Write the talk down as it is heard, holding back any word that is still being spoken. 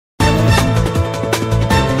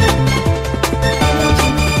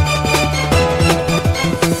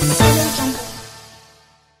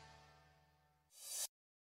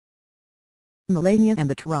Melania and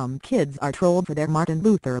the Trump kids are trolled for their Martin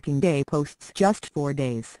Luther King Day posts just 4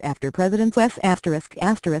 days after President's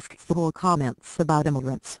full comments about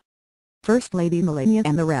immigrants. First Lady Melania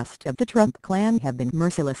and the rest of the Trump clan have been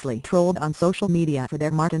mercilessly trolled on social media for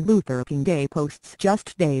their Martin Luther King Day posts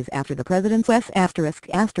just days after the President's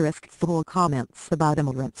full comments about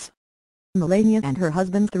immigrants. Melania and her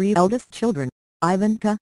husband's 3 eldest children,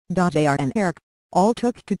 Ivanka, Jr. and Eric, all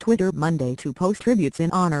took to Twitter Monday to post tributes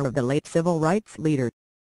in honor of the late civil rights leader.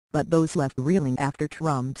 But those left reeling after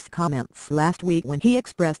Trump's comments last week when he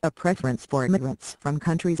expressed a preference for immigrants from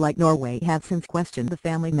countries like Norway have since questioned the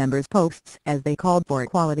family members' posts as they called for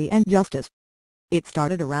equality and justice. It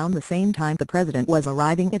started around the same time the president was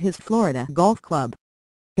arriving at his Florida golf club.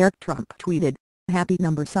 Eric Trump tweeted, "Happy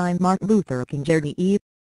Martin Luther King Day.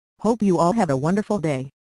 Hope you all have a wonderful day."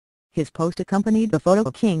 His post accompanied the photo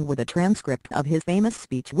of King with a transcript of his famous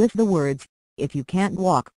speech with the words, "If you can't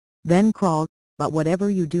walk, then crawl, but whatever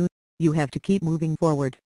you do, you have to keep moving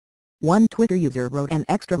forward." One Twitter user wrote an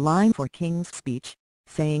extra line for King's speech,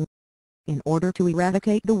 saying, "In order to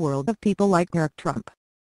eradicate the world of people like Eric Trump."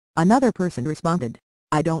 Another person responded,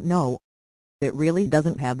 "I don't know. It really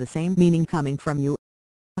doesn't have the same meaning coming from you.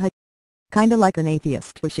 Kinda like an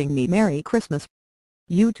atheist wishing me Merry Christmas.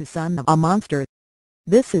 You two son of a monster.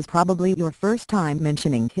 This is probably your first time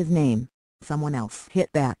mentioning his name," someone else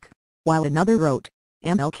hit back, while another wrote,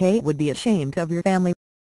 "MLK would be ashamed of your family."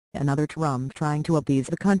 Another Trump trying to appease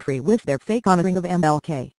the country with their fake honoring of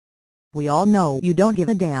MLK. "We all know you don't give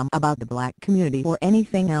a damn about the black community or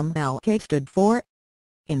anything MLK stood for.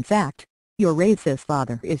 In fact, your racist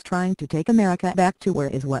father is trying to take America back to where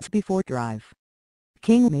it was before drive.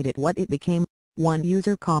 King made it what it became," one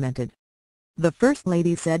user commented. The First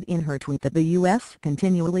Lady said in her tweet that the U.S.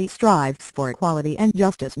 continually strives for equality and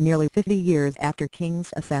justice nearly 50 years after King's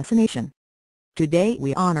assassination. "Today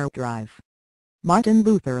we honor Drive. Martin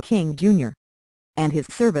Luther King Jr. and his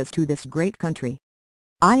service to this great country.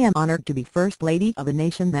 I am honored to be First Lady of a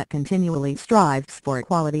nation that continually strives for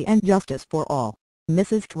equality and justice for all,"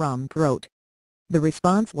 Mrs. Trump wrote. The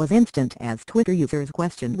response was instant as Twitter users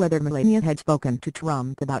questioned whether Melania had spoken to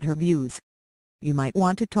Trump about her views. "You might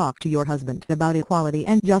want to talk to your husband about equality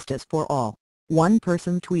and justice for all," one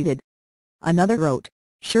person tweeted. Another wrote,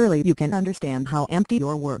 "Surely you can understand how empty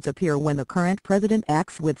your words appear when the current president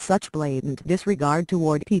acts with such blatant disregard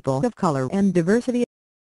toward people of color and diversity.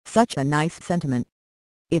 Such a nice sentiment.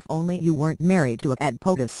 If only you weren't married to a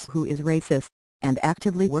POTUS who is racist, and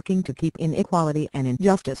actively working to keep inequality and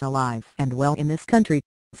injustice alive and well in this country,"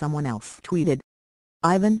 someone else tweeted.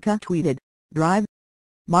 Ivanka tweeted, "Drive.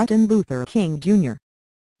 Martin Luther King Jr.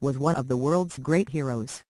 was one of the world's great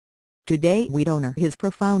heroes. Today we honor his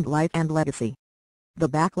profound life and legacy. The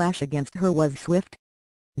backlash against her was swift.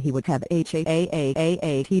 He would have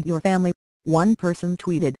hated your family," one person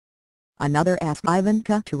tweeted. Another asked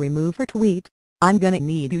Ivanka to remove her tweet, "I'm gonna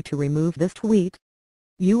need you to remove this tweet.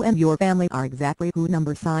 You and your family are exactly who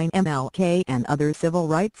MLK and other civil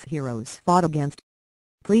rights heroes fought against.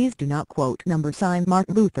 Please do not quote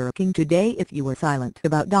Martin Luther King today if you were silent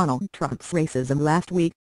about Donald Trump's racism last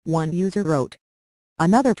week," one user wrote.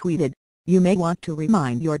 Another tweeted, "You may want to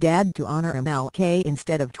remind your dad to honor MLK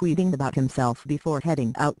instead of tweeting about himself before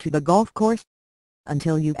heading out to the golf course.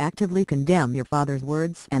 Until you actively condemn your father's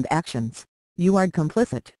words and actions, you are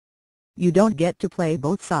complicit. You don't get to play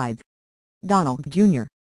both sides." Donald Jr.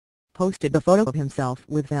 posted a photo of himself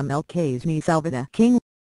with MLK's niece Alveda King.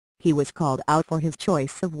 He was called out for his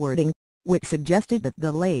choice of wording, which suggested that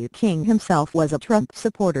the late King himself was a Trump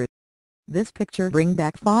supporter. "This picture brings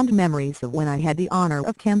back fond memories of when I had the honor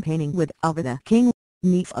of campaigning with Alveda King,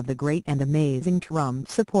 niece of the great and amazing Trump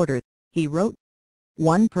supporter," he wrote.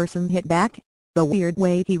 One person hit back, "The weird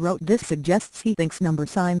way he wrote this suggests he thinks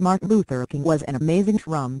Martin Luther King was an amazing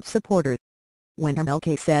Trump supporter. When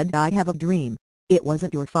MLK said 'I have a dream,' it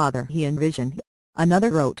wasn't your father he envisioned,"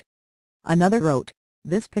 Another wrote,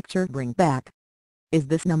 "This picture brings back. Is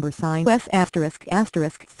this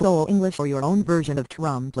full English or your own version of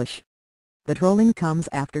Trumplish?" The trolling comes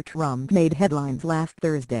after Trump made headlines last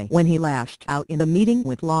Thursday when he lashed out in a meeting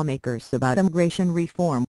with lawmakers about immigration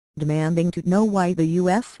reform, demanding to know why the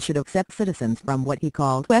U.S. should accept citizens from what he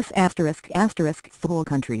called full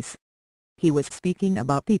countries. He was speaking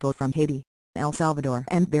about people from Haiti, El Salvador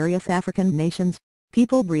and various African nations,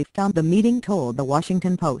 people briefed on the meeting told the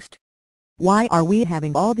Washington Post. "Why are we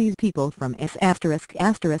having all these people from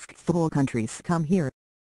full countries come here?"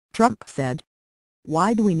 Trump said.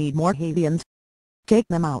 "Why do we need more Haitians? Take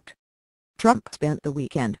them out." Trump spent the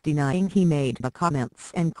weekend denying he made the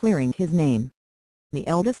comments and clearing his name. The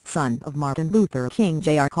eldest son of Martin Luther King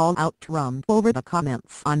Jr. called out Trump over the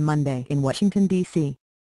comments on Monday in Washington, D.C.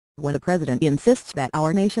 When the president insists that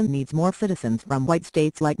our nation needs more citizens from white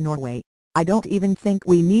states like Norway, I don't even think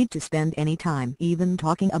we need to spend any time even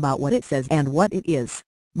talking about what it says and what it is,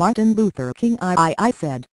 Martin Luther King I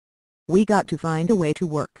said. We got to find a way to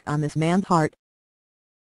work on this man's heart,